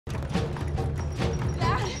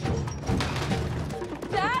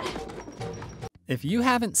If you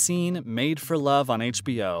haven't seen Made for Love on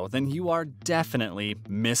HBO, then you are definitely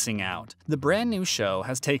missing out. The brand new show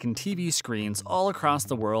has taken TV screens all across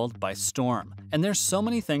the world by storm, and there's so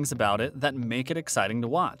many things about it that make it exciting to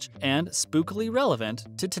watch and spookily relevant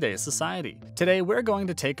to today's society. Today, we're going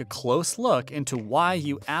to take a close look into why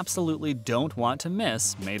you absolutely don't want to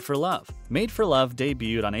miss Made for Love. Made for Love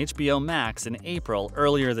debuted on HBOMax in April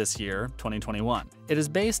earlier this year, 2021. It is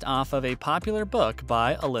based off of a popular book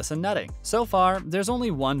by Allison Nutting. So far, there's only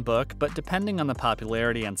one book, but depending on the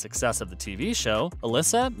popularity and success of the TV show,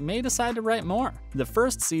 Alyssa may decide to write more. The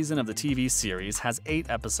first season of the TV series has 8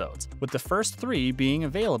 episodes, with the first 3 being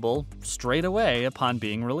available straight away upon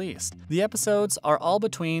being released. The episodes are all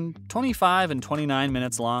between 25 and 29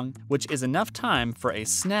 minutes long, which is enough time for a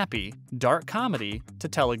snappy, dark comedy to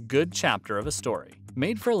tell a good chapter of a story.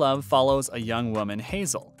 Made for Love follows a young woman,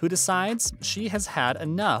 Hazel, who decides she has had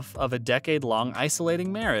enough of a decade-long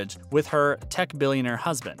isolating marriage with her tech billionaire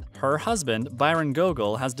husband. Her husband, Byron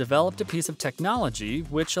Gogol, has developed a piece of technology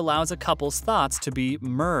which allows a couple's thoughts to be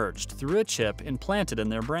merged through a chip implanted in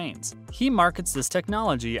their brains. He markets this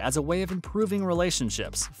technology as a way of improving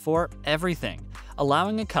relationships for everything,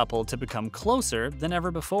 allowing a couple to become closer than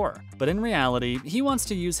ever before. But in reality, he wants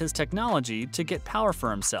to use his technology to get power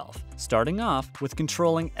for himself, starting off with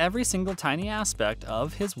controlling every single tiny aspect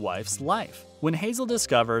of his wife's life. When Hazel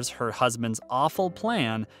discovers her husband's awful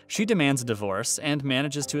plan, she demands a divorce and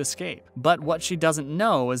manages to escape. But what she doesn't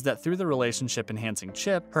know is that through the relationship-enhancing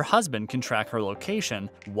chip, her husband can track her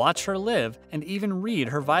location, watch her live, and even read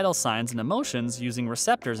her vital signs and emotions using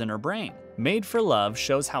receptors in her brain. Made for Love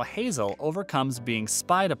shows how Hazel overcomes being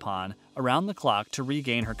spied upon around the clock to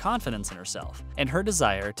regain her confidence in herself and her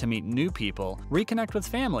desire to meet new people, reconnect with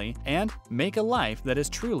family, and make a life that is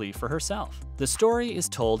truly for herself. The story is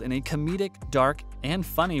told in a comedic, dark, and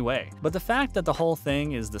funny way, but the fact that the whole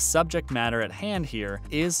thing is the subject matter at hand here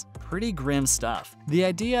is pretty grim stuff. The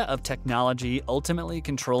idea of technology ultimately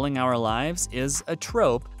controlling our lives is a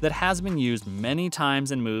trope that has been used many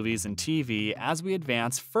times in movies and TV as we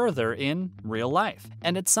advance further in real life,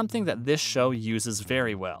 and it's something that this show uses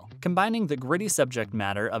very well. Combining the gritty subject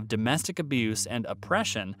matter of domestic abuse and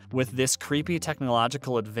oppression with this creepy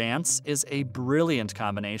technological advance is a brilliant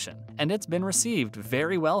combination, and it's been received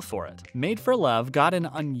very well for it. Made for Love got an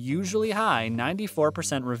unusually high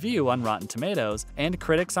 94% review on Rotten Tomatoes, and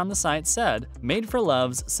critics on the site said Made for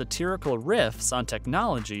Love's satirical riffs on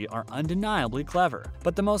technology are undeniably clever.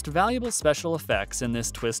 But the most valuable special effects in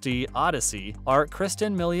this twisty odyssey are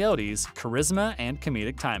Cristin Milioti's charisma and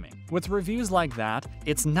comedic timing. With reviews like that,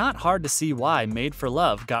 it's not hard to see why Made for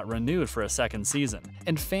Love got renewed for a second season,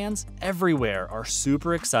 and fans everywhere are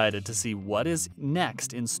super excited to see what is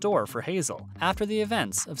next in store for Hazel after the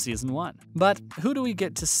events of season 1. But who do we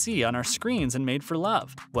get to see on our screens in Made for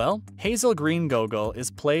Love? Well, Hazel Green Gogol is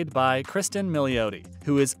played by Cristin Milioti,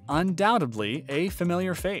 who is undoubtedly a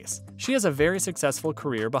familiar face. She has a very successful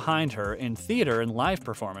career behind her in theater and live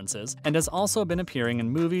performances, and has also been appearing in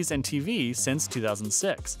movies and TV since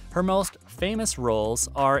 2006. Her most famous roles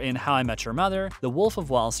are in How I Met Your Mother, The Wolf of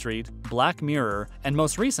Wall Street, Black Mirror, and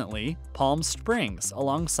most recently, Palm Springs,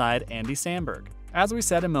 alongside Andy Samberg. As we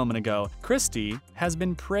said a moment ago, Christy has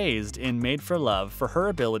been praised in Made for Love for her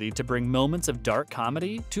ability to bring moments of dark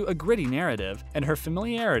comedy to a gritty narrative, and her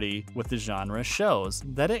familiarity with the genre shows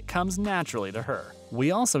that it comes naturally to her.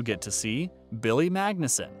 We also get to see Billy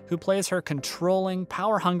Magnussen, who plays her controlling,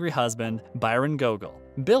 power-hungry husband, Byron Gogol.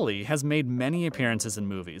 Billy has made many appearances in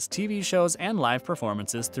movies, TV shows, and live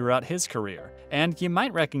performances throughout his career, and you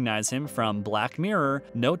might recognize him from Black Mirror,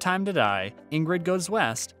 No Time to Die, Ingrid Goes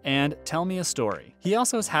West, and Tell Me a Story. He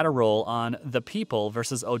also has had a role on The People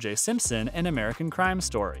vs. O.J. Simpson, an American Crime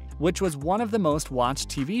Story, which was one of the most watched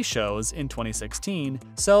TV shows in 2016,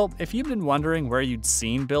 so if you've been wondering where you'd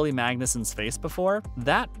seen Billy Magnussen's face before,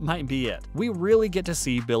 that might be it. We really get to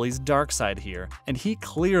see Billy's dark side here, and he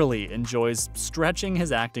clearly enjoys stretching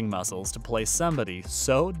his acting muscles to play somebody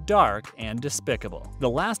so dark and despicable. The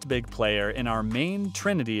last big player in our main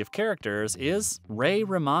trinity of characters is Ray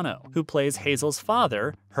Romano, who plays Hazel's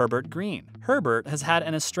father, Herbert Green. Herbert has had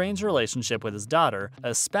an estranged relationship with his daughter,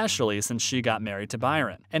 especially since she got married to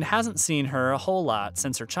Byron, and hasn't seen her a whole lot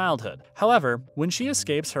since her childhood. However, when she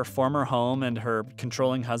escapes her former home and her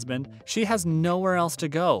controlling husband, she has nowhere else to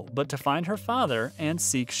go but to find her father and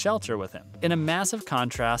seek shelter with him. In a massive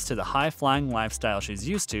contrast to the high-flying lifestyle she's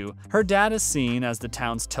used to, her dad is seen as the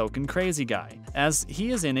town's token crazy guy, as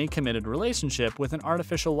he is in a committed relationship with an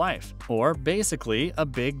artificial wife, or basically a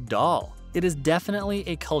big doll. It is definitely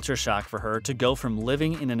a culture shock for her to go from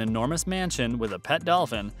living in an enormous mansion with a pet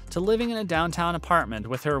dolphin to living in a downtown apartment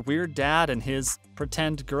with her weird dad and his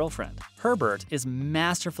pretend girlfriend. Herbert is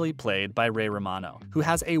masterfully played by Ray Romano, who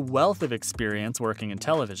has a wealth of experience working in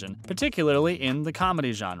television, particularly in the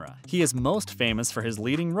comedy genre. He is most famous for his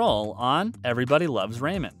leading role on Everybody Loves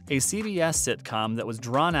Raymond, a CBS sitcom that was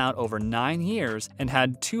drawn out over 9 years and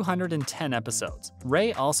had 210 episodes.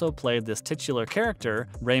 Ray also played this titular character,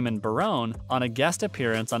 Raymond Barone, on a guest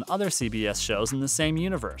appearance on other CBS shows in the same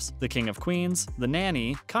universe: The King of Queens, The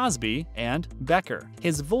Nanny, Cosby, and Becker.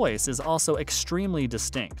 His voice is also extremely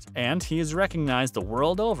distinct, and he is recognized the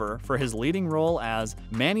world over for his leading role as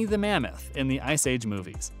Manny the Mammoth in the Ice Age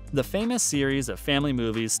movies. The famous series of family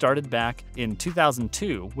movies started back in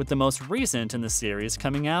 2002, with the most recent in the series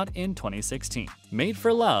coming out in 2016. Made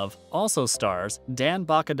for Love also stars Dan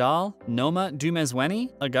Bakopoulos, Noma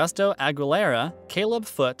Dumezweni, Augusto Aguilera, Caleb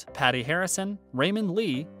Foote, Patty Harrison, Raymond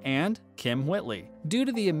Lee, and Kim Whitley. Due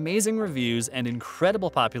to the amazing reviews and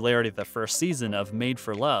incredible popularity of the first season of Made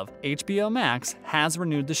for Love, HBO Max has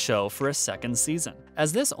renewed the show for a second season.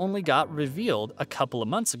 As this only got revealed a couple of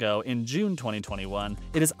months ago in June 2021,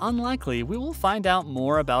 it is unlikely we will find out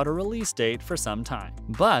more about a release date for some time.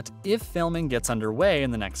 But if filming gets underway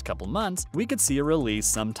in the next couple months, we could see a release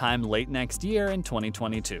sometime late next year in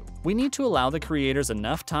 2022. We need to allow the creators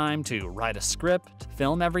enough time to write a script,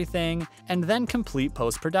 film everything, and then complete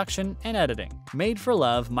post-production and editing. Made for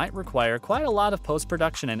Love might require quite a lot of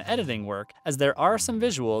post-production and editing work, as there are some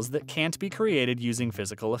visuals that can't be created using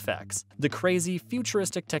physical effects. The crazy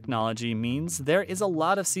futuristic technology means there is a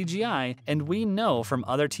lot of CGI, and we know from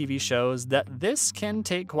other TV shows that this can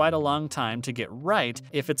take quite a long time to get right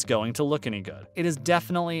if it's going to look any good. It is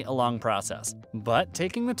definitely a long process, but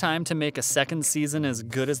taking the time to make a second season as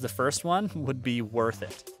good as the first one would be worth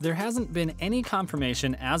it. There hasn't been any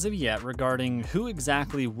confirmation as of yet regarding who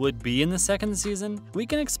exactly would be in the second season. We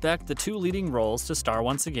can expect the 2 leading roles to star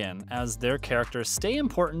once again, as their characters stay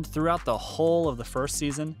important throughout the whole of the first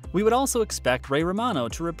season. We would also expect Ray Romano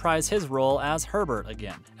to reprise his role as Herbert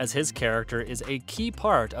again, as his character is a key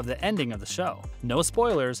part of the ending of the show. No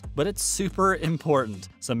spoilers, but it's super important,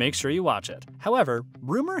 so make sure you watch it. However,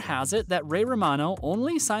 rumor has it that Ray Romano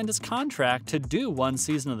only signed his contract to do 1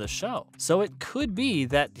 season of the show, so it could be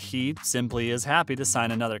that he simply is happy to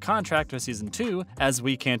sign another contract for season 2, as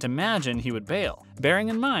we can't imagine he would bail, bearing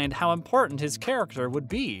in mind how important his character would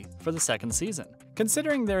be for the second season.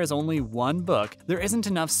 Considering there is only 1 book, there isn't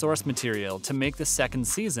enough source material to make the second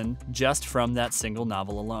season just from that single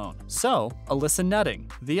novel alone. So, Allison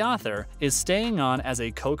Nutting, the author, is staying on as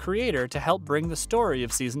a co-creator to help bring the story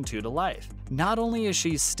of season 2 to life. Not only is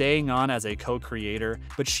she staying on as a co-creator,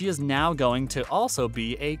 but she is now going to also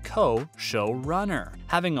be a co-showrunner,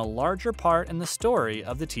 having a larger part in the story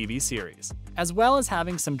of the TV series. As well as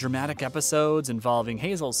having some dramatic episodes involving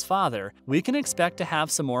Hazel's father, we can expect to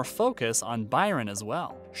have some more focus on Byron as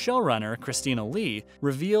well. Showrunner Christina Lee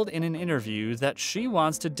revealed in an interview that she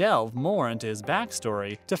wants to delve more into his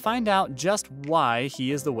backstory to find out just why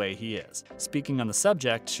he is the way he is. Speaking on the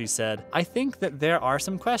subject, she said, "I think that there are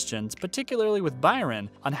some questions, particularly with Byron,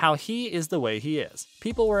 on how he is the way he is.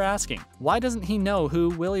 People were asking, why doesn't he know who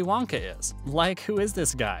Willy Wonka is? Like, who is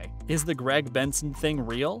this guy? Is the Greg Benson thing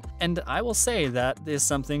real?" And I will say that is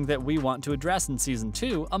something that we want to address in season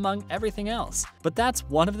 2 among everything else. But that's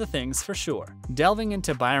one of the things for sure. Delving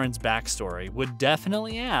into Byron's backstory would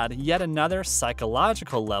definitely add yet another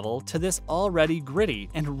psychological level to this already gritty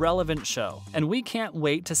and relevant show. And we can't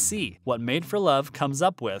wait to see what Made for Love comes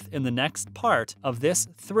up with in the next part of this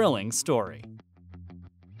thrilling story.